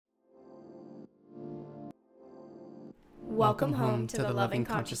Welcome home to the Loving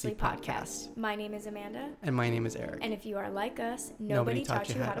Consciously podcast. My name is Amanda. And my name is Eric. And if you are like us, nobody taught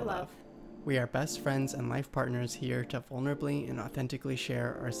you how to love. We are best friends and life partners here to vulnerably and authentically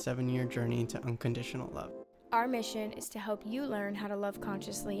share our 7-year journey to unconditional love. Our mission is to help you learn how to love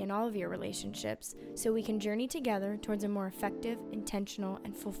consciously in all of your relationships so we can journey together towards a more effective, intentional,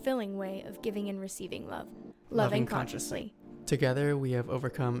 and fulfilling way of giving and receiving love. Loving consciously. Together, we have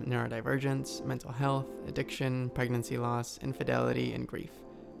overcome neurodivergence, mental health, addiction, pregnancy loss, infidelity, and grief.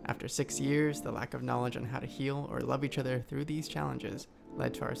 After 6 years, the lack of knowledge on how to heal or love each other through these challenges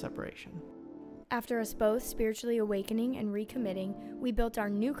led to our separation. After us both spiritually awakening and recommitting, we built our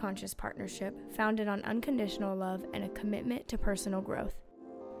new conscious partnership founded on unconditional love and a commitment to personal growth.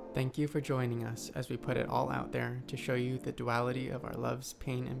 Thank you for joining us as we put it all out there to show you the duality of our love's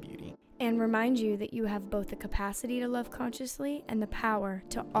pain and beauty. And remind you that you have both the capacity to love consciously and the power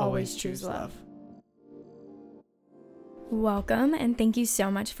to always choose love. Welcome, and thank you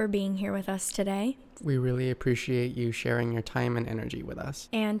so much for being here with us today. We really appreciate you sharing your time and energy with us.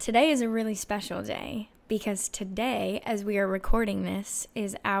 And today is a really special day because today, as we are recording this,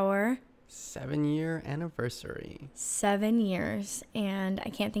 is our 7-year anniversary. 7 years, and I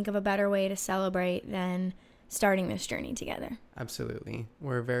can't think of a better way to celebrate than starting this journey together. Absolutely.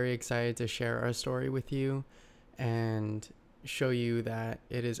 We're very excited to share our story with you and show you that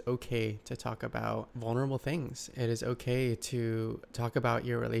it is okay to talk about vulnerable things. It is okay to talk about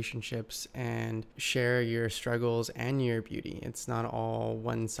your relationships and share your struggles and your beauty. It's not all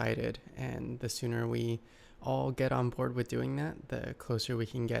one-sided, and the sooner we all get on board with doing that, the closer we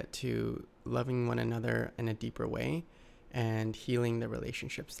can get to loving one another in a deeper way and healing the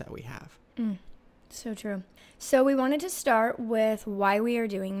relationships that we have. So true. So we wanted to start with why we are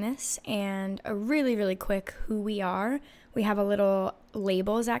doing this and a really, really quick who we are. We have a little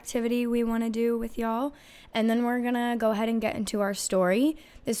labels activity we want to do with y'all. And then we're going to go ahead and get into our story.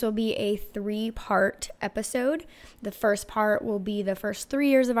 This will be a 3-part episode. The first part will be the first 3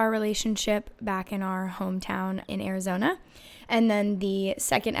 years of our relationship back in our hometown in Arizona. And then the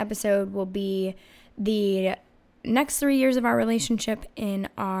second episode will be the next 3 years of our relationship in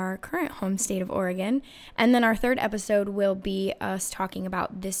our current home state of Oregon. And then our third episode will be us talking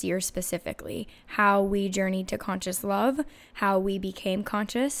about this year specifically, how we journeyed to conscious love, how we became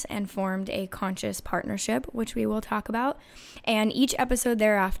conscious and formed a conscious partnership, which we will talk about. And each episode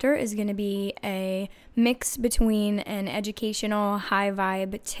thereafter is going to be a mix between an educational high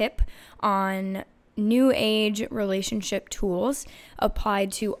vibe tip on new age relationship tools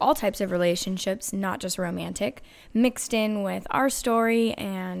applied to all types of relationships, not just romantic, mixed in with our story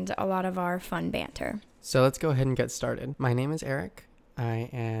and a lot of our fun banter. So let's go ahead and get started. My name is Eric. I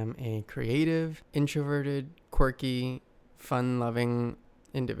am a creative, introverted, quirky, fun-loving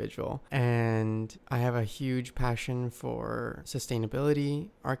individual, and I have a huge passion for sustainability,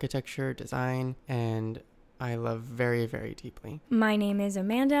 architecture, design, and I love very, very deeply. My name is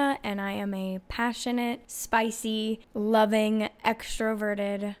Amanda, and I am a passionate, spicy, loving,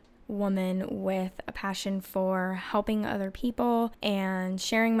 extroverted woman with a passion for helping other people and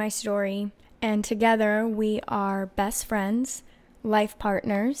sharing my story. And together we are best friends, life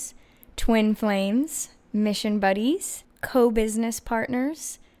partners, twin flames, mission buddies, co-business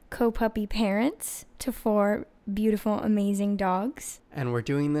partners, co-puppy parents to 4 beautiful, amazing dogs. And we're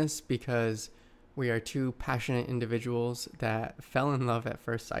doing this because we are 2 passionate individuals that fell in love at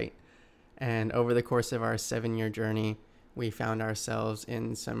first sight. And over the course of our 7-year journey, we found ourselves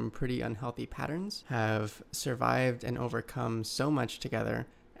in some pretty unhealthy patterns, have survived and overcome so much together.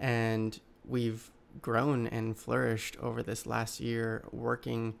 And we've grown and flourished over this last year,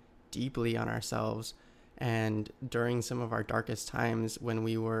 working deeply on ourselves. And during some of our darkest times when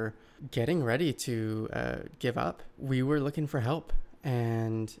we were getting ready to give up, we were looking for help.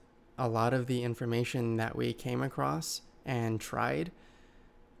 And a lot of the information that we came across and tried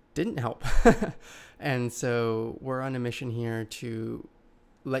didn't help. And so we're on a mission here to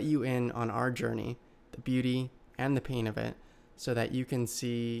let you in on our journey, the beauty and the pain of it, so that you can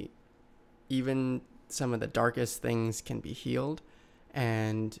see even some of the darkest things can be healed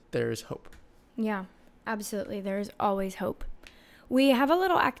and there's hope. Yeah, absolutely. There's always hope. We have a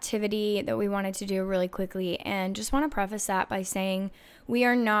little activity that we wanted to do really quickly, and just want to preface that by saying we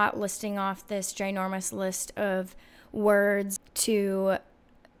are not listing off this ginormous list of words to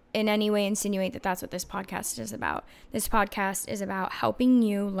in any way insinuate that that's what this podcast is about. This podcast is about helping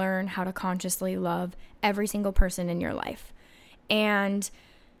you learn how to consciously love every single person in your life. And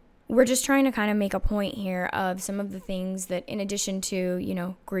we're just trying to kind of make a point here of some of the things that, in addition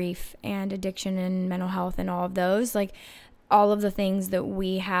to, grief and addiction and mental health and all of those, like, all of the things that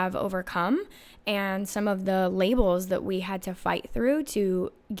we have overcome and some of the labels that we had to fight through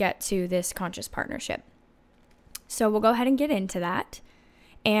to get to this conscious partnership. So we'll go ahead and get into that.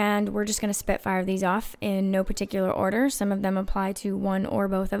 And we're just going to spitfire these off in no particular order. Some of them apply to one or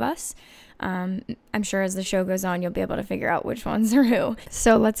both of us. I'm sure as the show goes on, you'll be able to figure out which ones are who.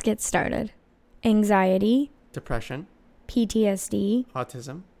 So let's get started. Anxiety, Depression, PTSD,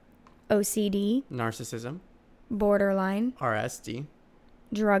 autism, OCD, narcissism, borderline, RSD,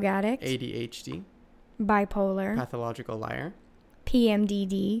 drug addict, ADHD, bipolar, pathological liar,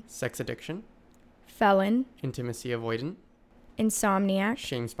 PMDD, sex addiction, felon, intimacy avoidant, insomniac,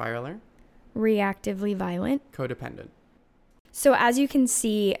 shame spiraler, reactively violent. codependent. So as you can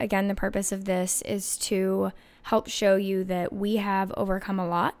see, again, the purpose of this is to help show you that we have overcome a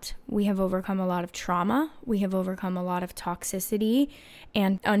lot. We have overcome a lot of trauma. We have overcome a lot of toxicity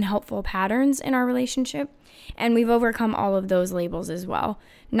and unhelpful patterns in our relationship. And we've overcome all of those labels as well.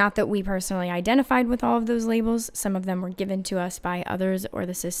 Not that we personally identified with all of those labels. Some of them were given to us by others or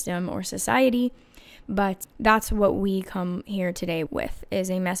the system or society. But that's what we come here today with,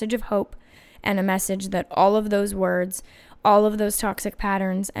 is a message of hope and a message that all of those words, all of those toxic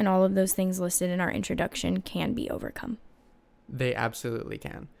patterns, and all of those things listed in our introduction can be overcome. They absolutely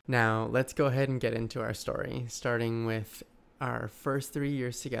can. Now, let's go ahead and get into our story, starting with our first 3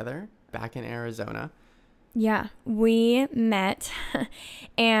 years together back in Arizona. Yeah, we met.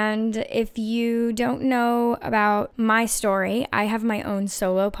 And if you don't know about my story, I have my own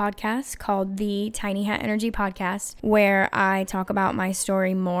solo podcast called the Tiny Hat Energy Podcast, where I talk about my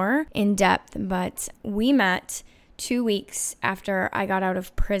story more in depth. But we met 2 weeks after I got out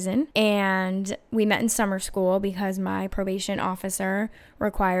of prison, and we met in summer school because my probation officer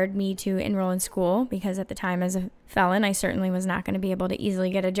required me to enroll in school, because at the time as a felon I certainly was not going to be able to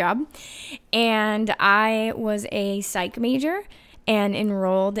easily get a job. And I was a psych major and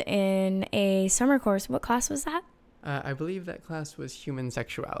enrolled in a summer course. What class was that? I believe that class was human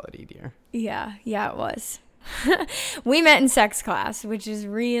sexuality, dear. Yeah, it was. We met in sex class, which is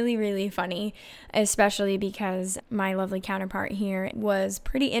really, really funny, especially because my lovely counterpart here was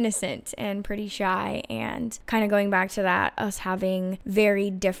pretty innocent and pretty shy. And kind of going back to that, us having very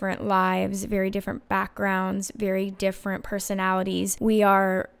different lives, very different backgrounds, very different personalities. We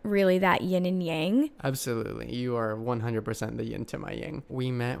are really that yin and yang. Absolutely. You are 100% the yin to my yang. We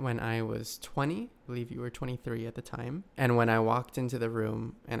met when I was 20. I believe you were 23 at the time. And when I walked into the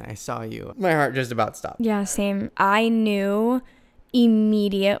room and I saw you, my heart just about stopped. Yeah, same. I knew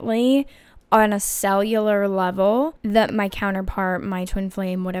immediately on a cellular level that my counterpart, my twin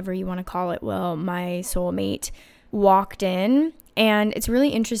flame, whatever you want to call it, my soulmate, walked in. And it's really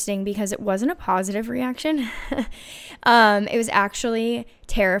interesting because it wasn't a positive reaction. It was actually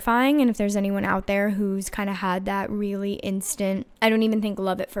terrifying. And if there's anyone out there who's kind of had that really instant, I don't even think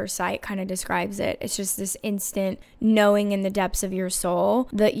love at first sight kind of describes it. It's just this instant knowing in the depths of your soul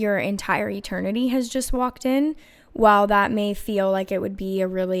that your entire eternity has just walked in. While that may feel like it would be a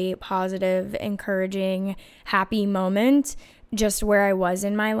really positive, encouraging, happy moment, just where I was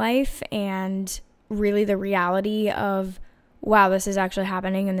in my life, and really the reality of, wow, this is actually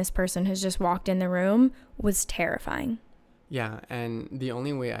happening and this person has just walked in the room, was terrifying. Yeah, and the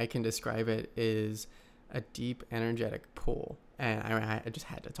only way I can describe it is a deep energetic pull. And I just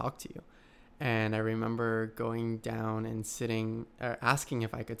had to talk to you. And I remember going down and sitting, or asking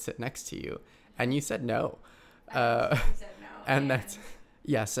if I could sit next to you. And you said no. You said no. And that's,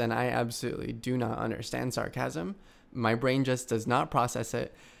 yes, and I absolutely do not understand sarcasm. My brain just does not process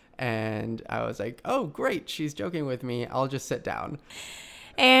it. And I was like, oh, great, she's joking with me. I'll just sit down.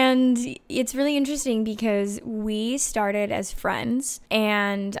 And it's really interesting because we started as friends,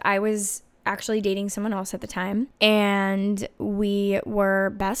 and I was actually dating someone else at the time, and we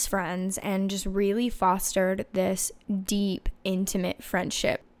were best friends and just really fostered this deep, intimate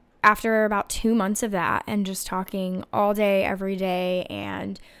friendship. After about 2 months of that and just talking all day, every day,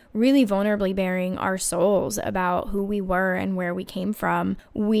 and really vulnerably bearing our souls about who we were and where we came from,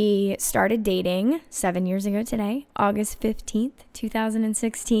 we started dating 7 years ago today, August 15th,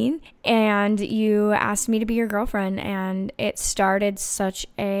 2016. And you asked me to be your girlfriend, and it started such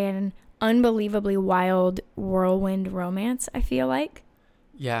an unbelievably wild whirlwind romance, I feel like.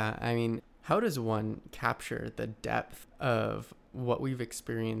 Yeah, I mean, how does one capture the depth of what we've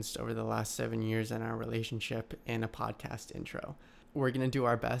experienced over the last 7 years in our relationship in a podcast intro? we're going to do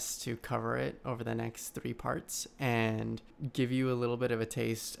our best to cover it over the next 3 parts and give you a little bit of a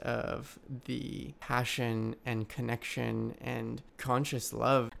taste of the passion and connection and conscious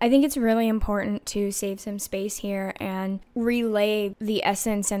love. I think it's really important to save some space here and relay the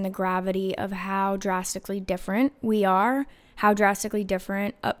essence and the gravity of how drastically different we are, how drastically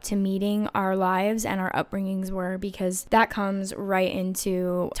different up to meeting our lives and our upbringings were, because that comes right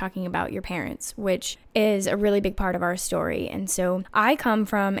into talking about your parents, which is a really big part of our story. And so I come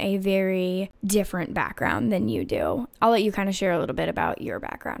from a very different background than you do. I'll let you kind of share a little bit about your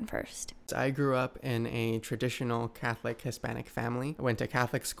background first. I grew up in a traditional Catholic Hispanic family. I went to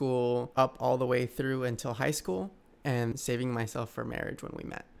Catholic school up all the way through until high school and saving myself for marriage when we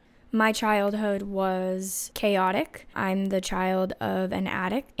met. My childhood was chaotic. I'm the child of an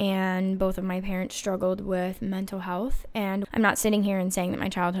addict, and both of my parents struggled with mental health. And I'm not sitting here and saying that my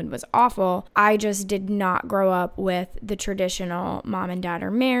childhood was awful. I just did not grow up with the traditional mom and dad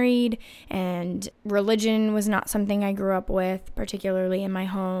are married, and religion was not something I grew up with, particularly in my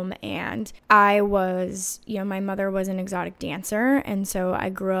home. And I was, my mother was an exotic dancer, and so I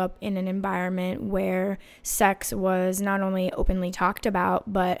grew up in an environment where sex was not only openly talked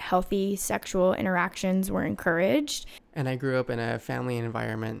about, but healthy sexual interactions were encouraged. And I grew up in a family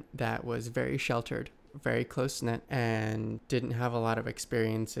environment that was very sheltered, very close-knit, and didn't have a lot of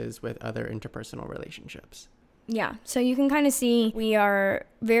experiences with other interpersonal relationships. Yeah, so you can kind of see we are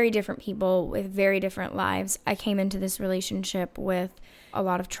very different people with very different lives. I came into this relationship with a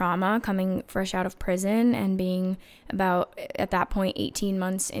lot of trauma, coming fresh out of prison and being about, at that point, 18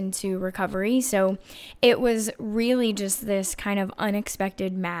 months into recovery. So it was really just this kind of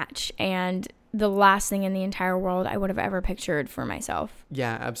unexpected match, and the last thing in the entire world I would have ever pictured for myself.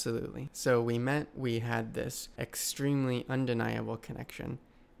 Yeah, absolutely. So we met, we had this extremely undeniable connection.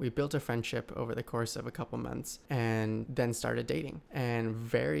 We built a friendship over the course of a couple months and then started dating. And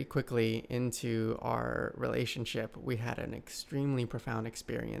very quickly into our relationship, we had an extremely profound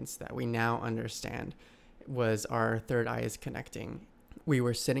experience that we now understand was our third eyes connecting. We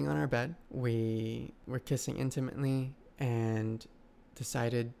were sitting on our bed, we were kissing intimately, and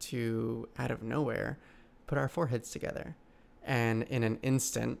decided to, out of nowhere, put our foreheads together. And in an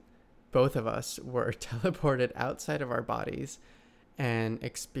instant, both of us were teleported outside of our bodies and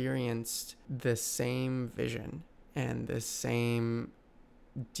experienced the same vision and the same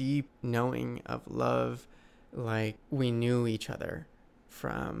deep knowing of love, like we knew each other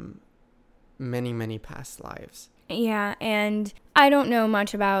from many, many past lives. Yeah, and I don't know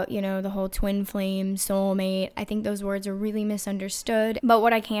much about, the whole twin flame, soulmate. I think those words are really misunderstood. But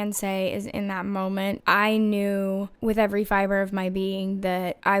what I can say is in that moment, I knew with every fiber of my being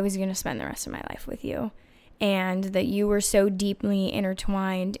that I was going to spend the rest of my life with you. And that you were so deeply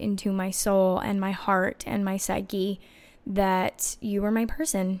intertwined into my soul and my heart and my psyche that you were my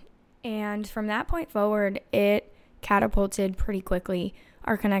person. And from that point forward, it catapulted pretty quickly.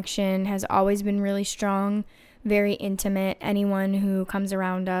 Our connection has always been really strong, very intimate. Anyone who comes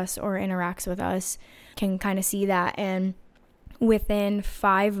around us or interacts with us can kind of see that. And within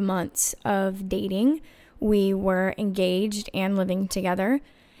 5 months of dating, we were engaged and living together.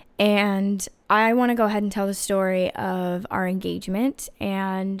 And I want to go ahead and tell the story of our engagement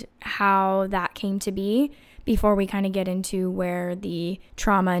and how that came to be before we kind of get into where the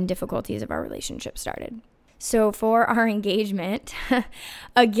trauma and difficulties of our relationship started. So for our engagement,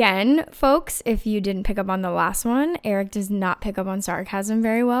 again, folks, if you didn't pick up on the last one, Eric does not pick up on sarcasm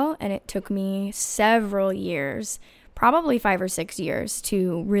very well. And it took me several years, probably 5 or 6 years,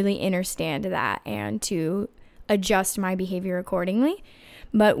 to really understand that and to adjust my behavior accordingly.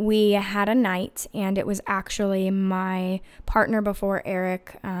 But we had a night, and it was actually my partner before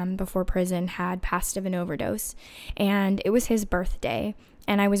Eric, before prison, had passed of an overdose. And it was his birthday,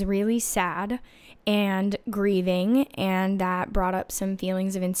 and I was really sad and grieving, and that brought up some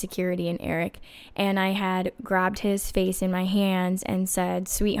feelings of insecurity in Eric. And I had grabbed his face in my hands and said,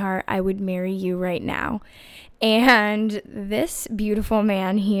 "Sweetheart, I would marry you right now." And this beautiful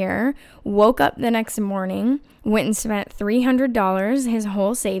man here woke up the next morning, went and spent $300, his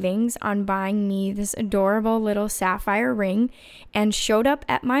whole savings, on buying me this adorable little sapphire ring, and showed up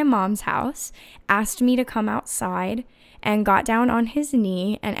at my mom's house, asked me to come outside, and got down on his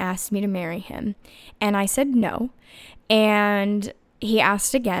knee and asked me to marry him. And I said no. And he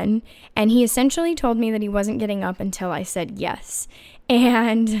asked again, and he essentially told me that he wasn't getting up until I said yes.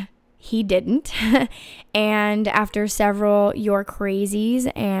 And he didn't. And after several "you're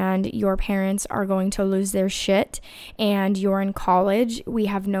crazies" and "your parents are going to lose their shit" and "you're in college, we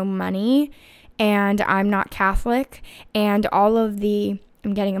have no money," and "I'm not Catholic," and all of the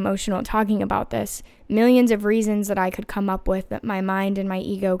I'm getting emotional talking about this, millions of reasons that I could come up with, that my mind and my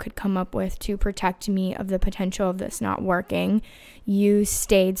ego could come up with to protect me of the potential of this not working. You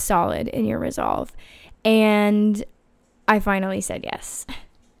stayed solid in your resolve. And I finally said yes.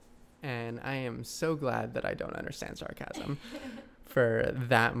 And I am so glad that I don't understand sarcasm for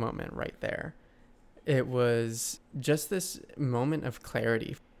that moment right there. It was just this moment of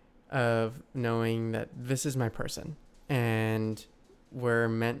clarity, of knowing that this is my person and we're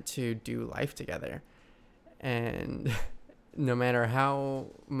meant to do life together. And no matter how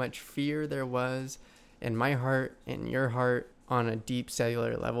much fear there was in my heart, in your heart, on a deep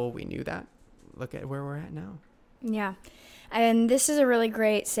cellular level, we knew that. Look at where we're at now. Yeah. And this is a really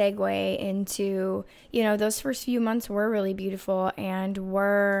great segue into, those first few months were really beautiful and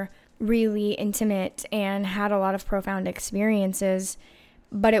were really intimate and had a lot of profound experiences.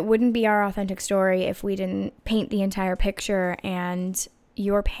 But it wouldn't be our authentic story if we didn't paint the entire picture. And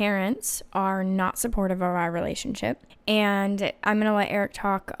your parents are not supportive of our relationship. And I'm going to let Eric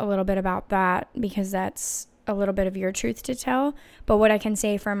talk a little bit about that because that's a little bit of your truth to tell. But what I can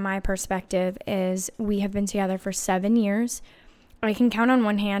say from my perspective is we have been together for 7 years. I can count on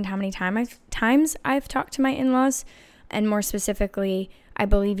one hand how many times I've talked to my in-laws. And more specifically, I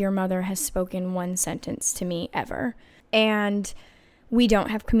believe your mother has spoken one sentence to me ever. And we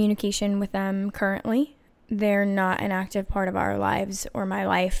don't have communication with them currently. They're not an active part of our lives or my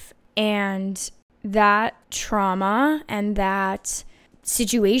life. And that trauma and that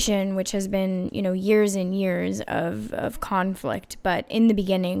situation, which has been, years and years of conflict, but in the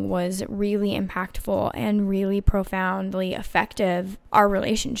beginning was really impactful and really profoundly affected our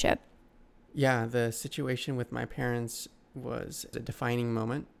relationship. Yeah, the situation with my parents was a defining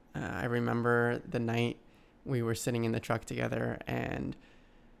moment. I remember the night we were sitting in the truck together and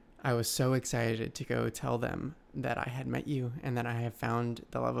I was so excited to go tell them that I had met you and that I have found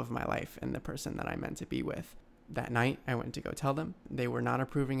the love of my life and the person that I'm meant to be with. That night, I went to go tell them. They were not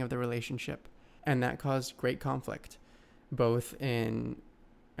approving of the relationship, and that caused great conflict, both in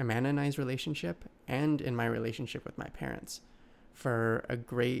Amanda and I's relationship and in my relationship with my parents. For a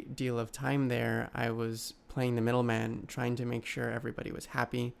great deal of time there, I was playing the middleman, trying to make sure everybody was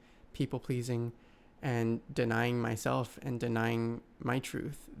happy, people-pleasing, and denying myself and denying my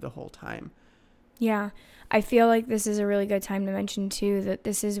truth the whole time. Yeah, I feel like this is a really good time to mention too that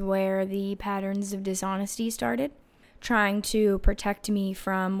this is where the patterns of dishonesty started, trying to protect me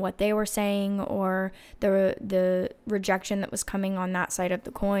from what they were saying or the rejection that was coming on that side of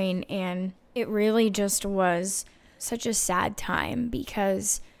the coin. And it really just was such a sad time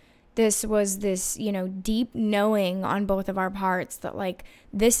because this was this, deep knowing on both of our parts that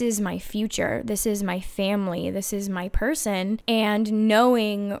this is my future, this is my family, this is my person, and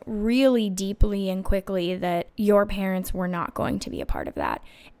knowing really deeply and quickly that your parents were not going to be a part of that.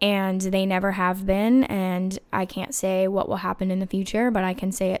 And they never have been, and I can't say what will happen in the future, but I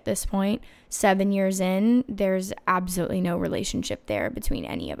can say at this point, 7 years in, there's absolutely no relationship there between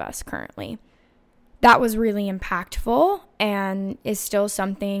any of us currently. That was really impactful and is still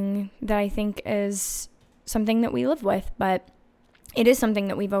something that I think is something that we live with, but it is something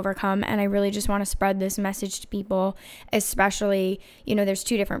that we've overcome. And I really just want to spread this message to people, especially, there's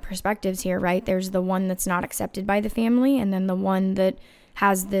two different perspectives here, right? There's the one that's not accepted by the family, and then the one that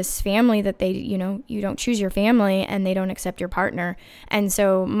has this family that they, you don't choose your family and they don't accept your partner. And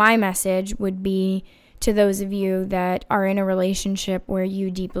so my message would be to those of you that are in a relationship where you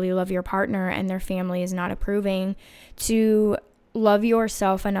deeply love your partner and their family is not approving, to love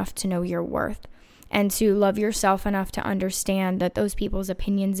yourself enough to know your worth and to love yourself enough to understand that those people's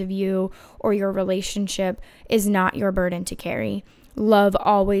opinions of you or your relationship is not your burden to carry. Love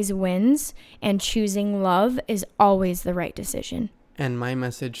always wins, and choosing love is always the right decision. And my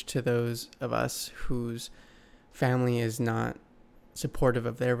message to those of us whose family is not supportive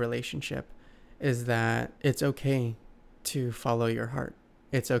of their relationship is that it's okay to follow your heart.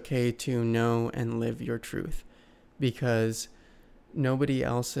 It's okay to know and live your truth, because nobody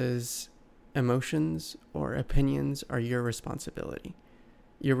else's emotions or opinions are your responsibility.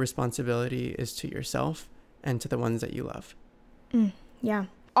 Your responsibility is to yourself and to the ones that you love. Yeah.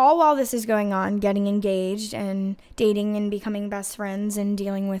 All while this is going on, getting engaged and dating and becoming best friends and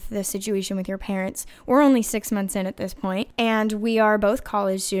dealing with the situation with your parents, we're only 6 months in at this point, and we are both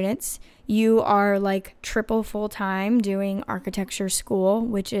college students. You are triple full-time doing architecture school,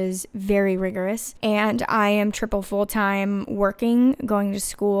 which is very rigorous, and I am triple full-time working, going to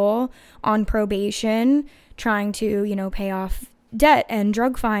school, on probation, trying to, pay off debt and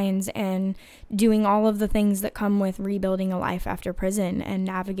drug fines and doing all of the things that come with rebuilding a life after prison and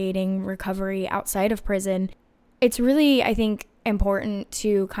navigating recovery outside of prison. It's really, I think, important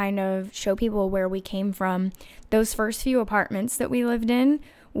to kind of show people where we came from. Those first few apartments that we lived in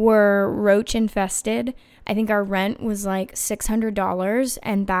were roach infested. I think our rent was like $600,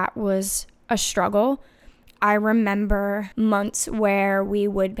 and that was a struggle. I remember months where we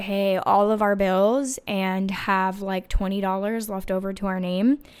would pay all of our bills and have like $20 left over to our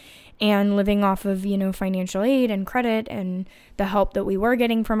name, and living off of, financial aid and credit and the help that we were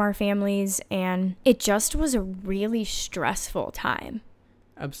getting from our families. And it just was a really stressful time.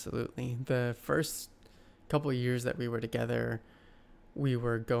 Absolutely. The first couple of years that we were together, we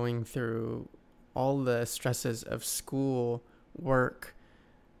were going through all the stresses of school, work,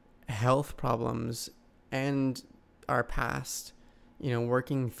 health problems, and our past,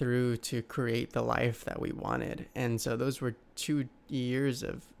 working through to create the life that we wanted. And so those were 2 years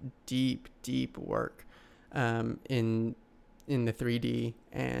of deep, deep work in the 3D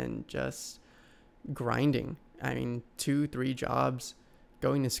and just grinding. 2-3 jobs,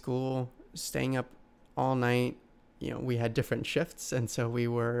 going to school, staying up all night. We had different shifts, and so we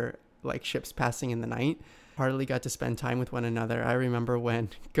were like ships passing in the night. Hardly got to spend time with one another. I remember when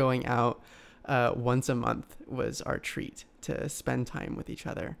going out once a month was our treat to spend time with each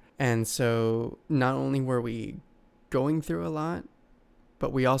other. And so not only were we going through a lot,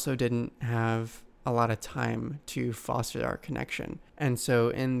 but we also didn't have a lot of time to foster our connection. And so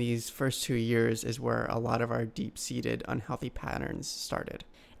in these first 2 years is where a lot of our deep-seated unhealthy patterns started.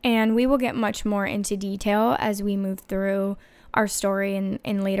 And we will get much more into detail as we move through our story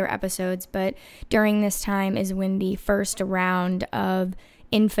in later episodes. But during this time is when the first round of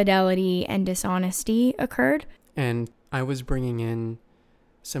infidelity and dishonesty occurred. And I was bringing in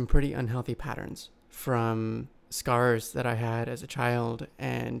some pretty unhealthy patterns from scars that I had as a child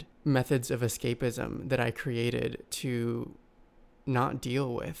and methods of escapism that I created to not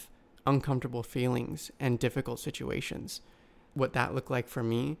deal with uncomfortable feelings and difficult situations. What that looked like for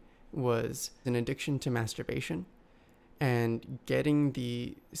me was an addiction to masturbation and getting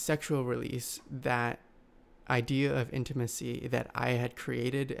the sexual release, that idea of intimacy that I had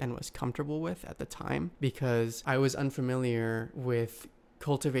created and was comfortable with at the time, because I was unfamiliar with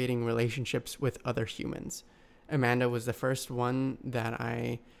cultivating relationships with other humans. Amanda was the first one that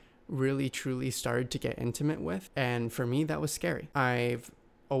I really truly started to get intimate with, and for me that was scary. I've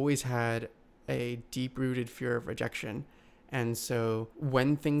always had a deep-rooted fear of rejection, and so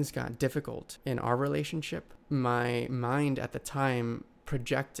when things got difficult in our relationship, my mind at the time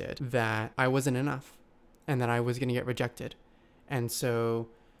projected that I wasn't enough and that I was going to get rejected. And so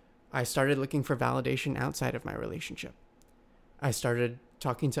I started looking for validation outside of my relationship. I started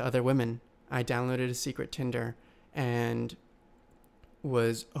talking to other women. I downloaded a secret Tinder and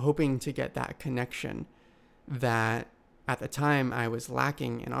was hoping to get that connection that at the time I was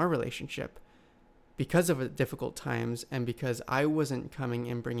lacking in our relationship because of the difficult times, and because I wasn't coming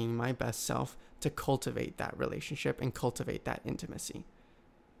and bringing my best self to cultivate that relationship and cultivate that intimacy.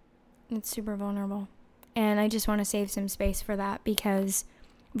 It's super vulnerable. And I just want to save some space for that, because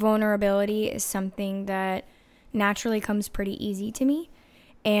vulnerability is something that naturally comes pretty easy to me.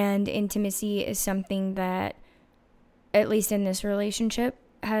 And intimacy is something that, at least in this relationship,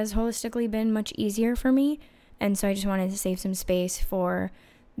 has holistically been much easier for me. And so I just wanted to save some space for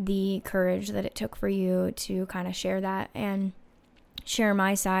the courage that it took for you to kind of share that and share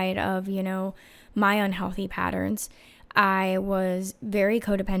my side of, my unhealthy patterns. I was very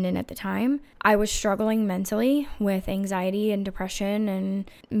codependent at the time. I was struggling mentally with anxiety and depression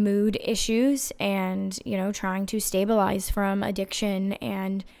and mood issues and, trying to stabilize from addiction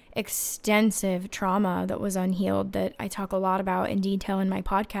and extensive trauma that was unhealed that I talk a lot about in detail in my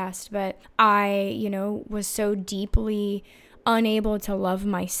podcast. But I, was so deeply unable to love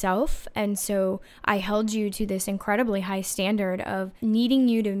myself. And so I held you to this incredibly high standard of needing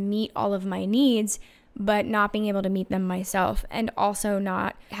you to meet all of my needs, but not being able to meet them myself, and also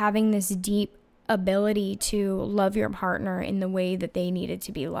not having this deep ability to love your partner in the way that they needed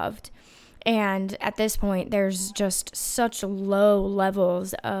to be loved. And at this point, there's just such low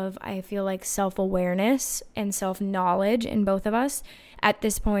levels of, I feel like, self-awareness and self-knowledge in both of us. At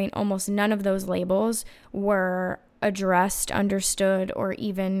this point, almost none of those labels were addressed, understood, or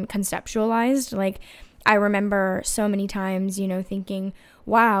even conceptualized. Like, I remember so many times, thinking,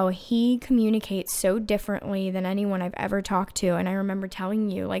 wow, he communicates so differently than anyone I've ever talked to. And I remember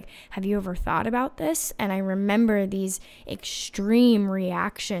telling you, like, have you ever thought about this? And I remember these extreme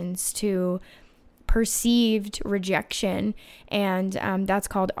reactions to perceived rejection. And that's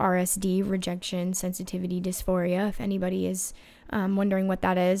called RSD, rejection sensitivity dysphoria. If anybody is wondering what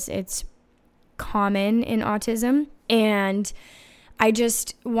that is, it's common in autism. And I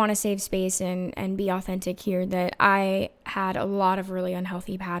just want to save space and be authentic here that I had a lot of really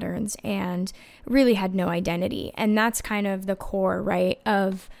unhealthy patterns and really had no identity. And that's kind of the core, right,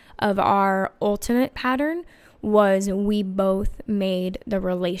 of our ultimate pattern was we both made the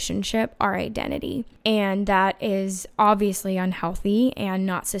relationship our identity. And that is obviously unhealthy and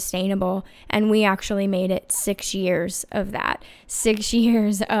not sustainable. And we actually made it 6 years of that. 6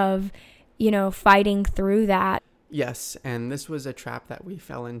 years of, fighting through that. Yes, and this was a trap that we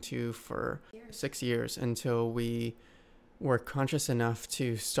fell into for 6 years until we were conscious enough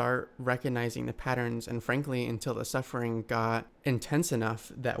to start recognizing the patterns, and frankly, until the suffering got intense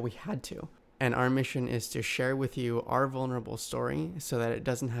enough that we had to. And our mission is to share with you our vulnerable story so that it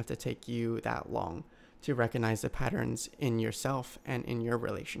doesn't have to take you that long to recognize the patterns in yourself and in your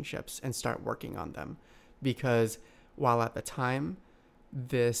relationships and start working on them. Because while at the time,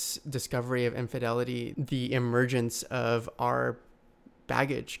 this discovery of infidelity, the emergence of our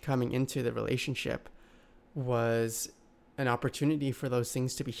baggage coming into the relationship was an opportunity for those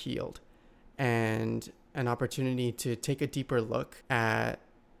things to be healed and an opportunity to take a deeper look at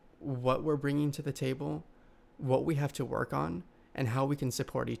what we're bringing to the table, what we have to work on, and how we can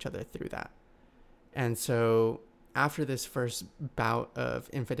support each other through that. And so after this first bout of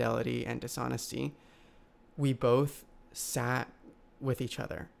infidelity and dishonesty, we both sat with each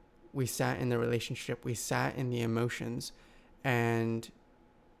other. We sat in the relationship, we sat in the emotions, and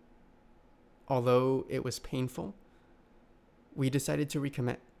although it was painful, we decided to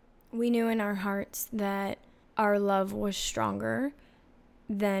recommit. We knew in our hearts that our love was stronger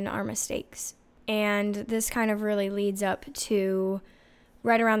than our mistakes. And this kind of really leads up to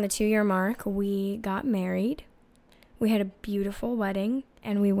right around the 2-year mark, we got married. We had a beautiful wedding,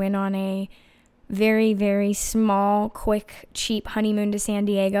 and we went on a very, very small, quick, cheap honeymoon to San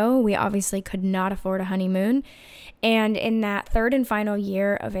Diego. We obviously could not afford a honeymoon. And in that third and final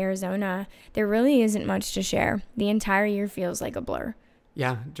year of Arizona, there really isn't much to share. The entire year feels like a blur.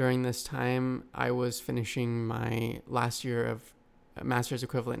 Yeah, during this time, I was finishing my last year of a master's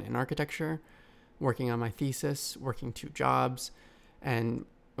equivalent in architecture, working on my thesis, working 2 jobs, and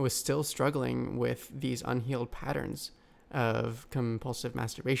I was still struggling with these unhealed patterns of compulsive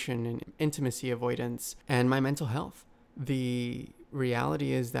masturbation and intimacy avoidance and my mental health. The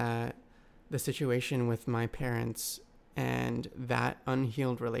reality is that the situation with my parents and that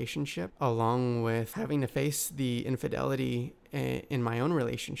unhealed relationship, along with having to face the infidelity in my own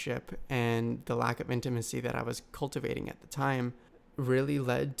relationship and the lack of intimacy that I was cultivating at the time, really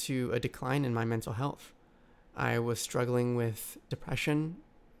led to a decline in my mental health. I was struggling with depression,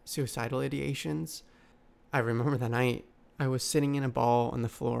 suicidal ideations. I remember the night I was sitting in a ball on the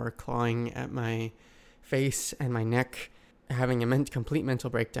floor, clawing at my face and my neck, having a complete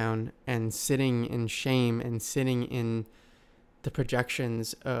mental breakdown, and sitting in shame and sitting in the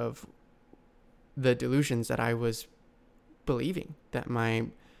projections of the delusions that I was believing, that my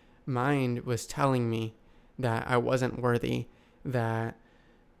mind was telling me that I wasn't worthy, that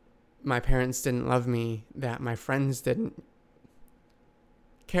my parents didn't love me, that my friends didn't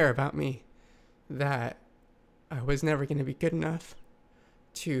care about me, that I was never going to be good enough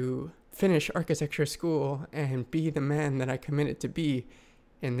to finish architecture school and be the man that I committed to be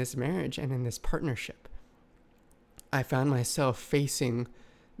in this marriage and in this partnership. I found myself facing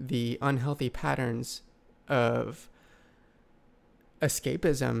the unhealthy patterns of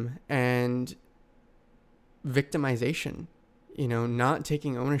escapism and victimization, not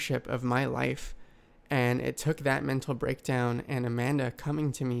taking ownership of my life. And it took that mental breakdown and Amanda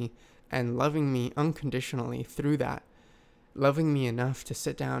coming to me and loving me unconditionally through that, loving me enough to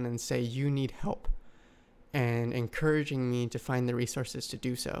sit down and say, you need help, and encouraging me to find the resources to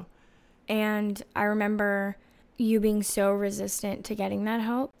do so. And I remember you being so resistant to getting that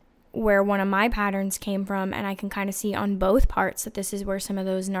help, where one of my patterns came from, and I can kind of see on both parts that this is where some of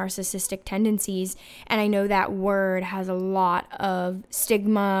those narcissistic tendencies, and I know that word has a lot of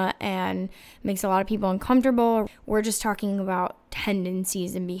stigma and makes a lot of people uncomfortable. We're just talking about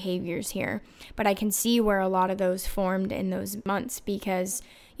tendencies and behaviors here, but I can see where a lot of those formed in those months because,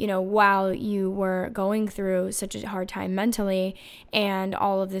 while you were going through such a hard time mentally and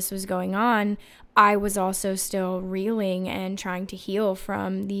all of this was going on, I was also still reeling and trying to heal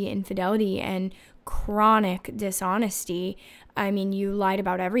from the infidelity and chronic dishonesty. I mean, you lied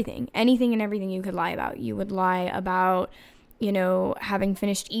about everything, anything and everything you could lie about. You would lie about, having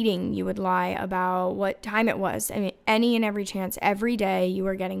finished eating. You would lie about what time it was. I mean, any and every chance, every day you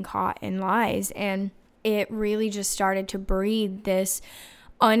were getting caught in lies. And it really just started to breed this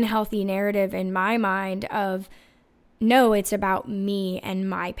unhealthy narrative in my mind of no, it's about me and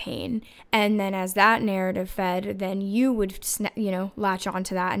my pain. And then as that narrative fed, then you would, latch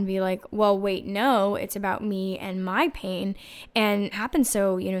onto that and be like, well, wait, no, it's about me and my pain. And it happened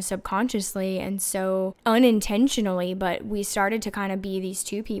so, subconsciously and so unintentionally, but we started to kind of be these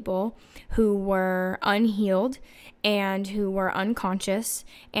two people who were unhealed and who were unconscious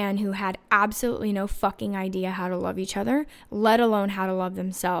and who had absolutely no fucking idea how to love each other, let alone how to love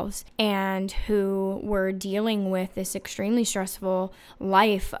themselves, and who were dealing with this extremely stressful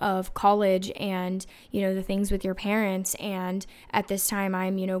life of college and, the things with your parents. And at this time,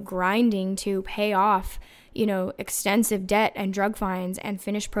 I'm, grinding to pay off extensive debt and drug fines and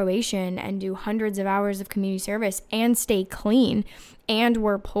finish probation and do hundreds of hours of community service and stay clean. And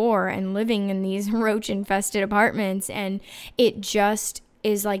we're poor and living in these roach infested apartments. And it just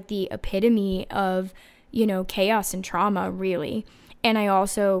is like the epitome of, chaos and trauma, really. And I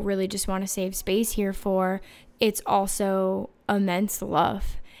also really just want to save space here for it's also immense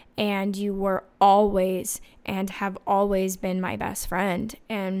love. And you were always and have always been my best friend.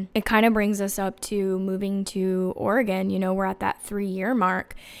 And it kind of brings us up to moving to Oregon. We're at that 3-year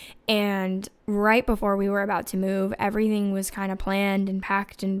mark. And right before we were about to move, everything was kind of planned and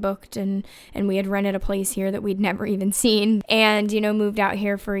packed and booked. And we had rented a place here that we'd never even seen. And, moved out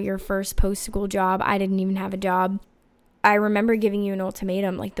here for your first post-school job. I didn't even have a job. I remember giving you an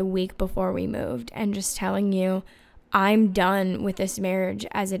ultimatum like the week before we moved and just telling you, I'm done with this marriage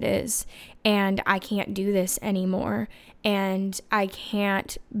as it is, and I can't do this anymore, and I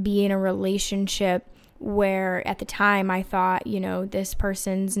can't be in a relationship where at the time I thought, this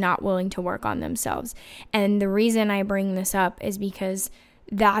person's not willing to work on themselves. And the reason I bring this up is because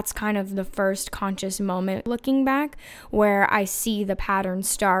that's kind of the first conscious moment looking back where I see the pattern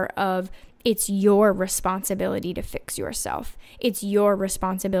start of it's your responsibility to fix yourself. It's your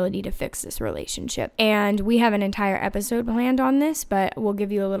responsibility to fix this relationship. And we have an entire episode planned on this, but we'll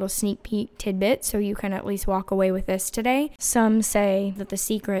give you a little sneak peek tidbit so you can at least walk away with this today. Some say that the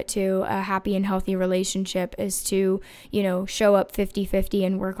secret to a happy and healthy relationship is to, show up 50-50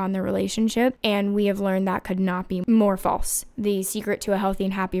 and work on the relationship. And we have learned that could not be more false. The secret to a healthy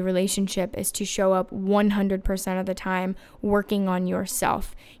and happy relationship is to show up 100% of the time working on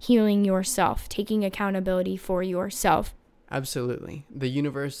yourself, healing yourself, taking accountability for yourself. Absolutely. The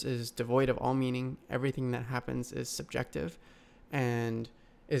universe is devoid of all meaning. Everything that happens is subjective and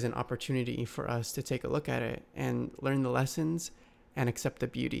is an opportunity for us to take a look at it and learn the lessons and accept the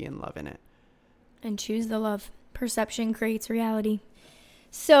beauty and love in it. And choose the love. Perception creates reality.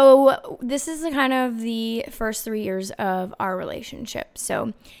 So this is kind of the first 3 years of our relationship.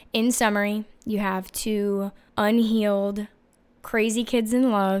 So in summary, you have two unhealed, crazy kids in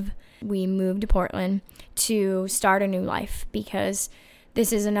love. We moved to Portland to start a new life because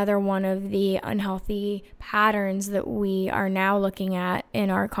this is another one of the unhealthy patterns that we are now looking at in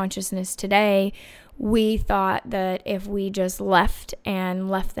our consciousness today. We thought that if we just left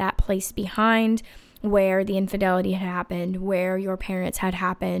that place behind, where the infidelity had happened, where your parents had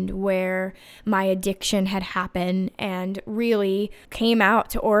happened, where my addiction had happened, and really came out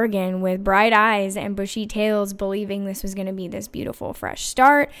to Oregon with bright eyes and bushy tails, believing this was going to be this beautiful, fresh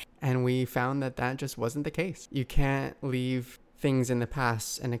start. And we found that just wasn't the case. You can't leave things in the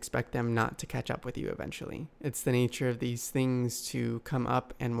past and expect them not to catch up with you eventually. It's the nature of these things to come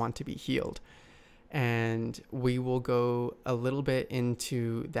up and want to be healed. And we will go a little bit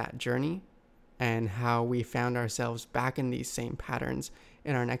into that journey and how we found ourselves back in these same patterns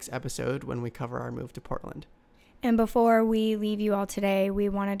in our next episode when we cover our move to Portland. And before we leave you all today, we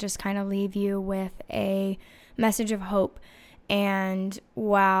want to just kind of leave you with a message of hope. And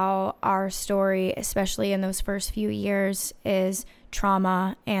while our story, especially in those first few years, is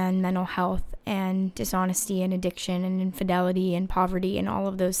trauma and mental health and dishonesty and addiction and infidelity and poverty and all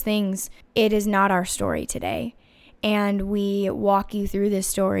of those things, it is not our story today. And we walk you through this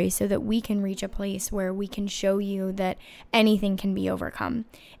story so that we can reach a place where we can show you that anything can be overcome.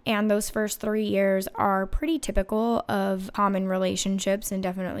 And those first 3 years are pretty typical of common relationships and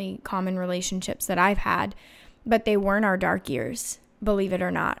definitely common relationships that I've had, but they weren't our dark years. Believe it or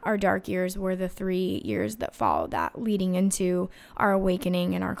not, our dark years were the 3 years that followed that, leading into our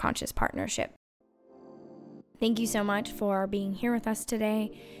awakening and our conscious partnership. Thank you so much for being here with us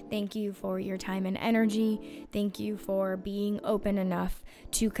today. Thank you for your time and energy. Thank you for being open enough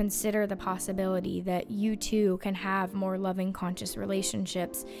to consider the possibility that you too can have more loving, conscious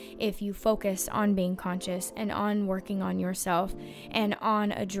relationships if you focus on being conscious and on working on yourself and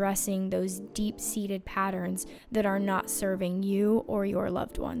on addressing those deep-seated patterns that are not serving you or your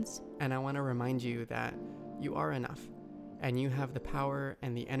loved ones. And I want to remind you that you are enough, and you have the power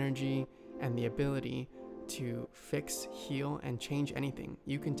and the energy and the ability to fix, heal, and change anything,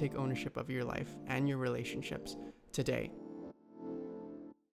 you can take ownership of your life and your relationships today.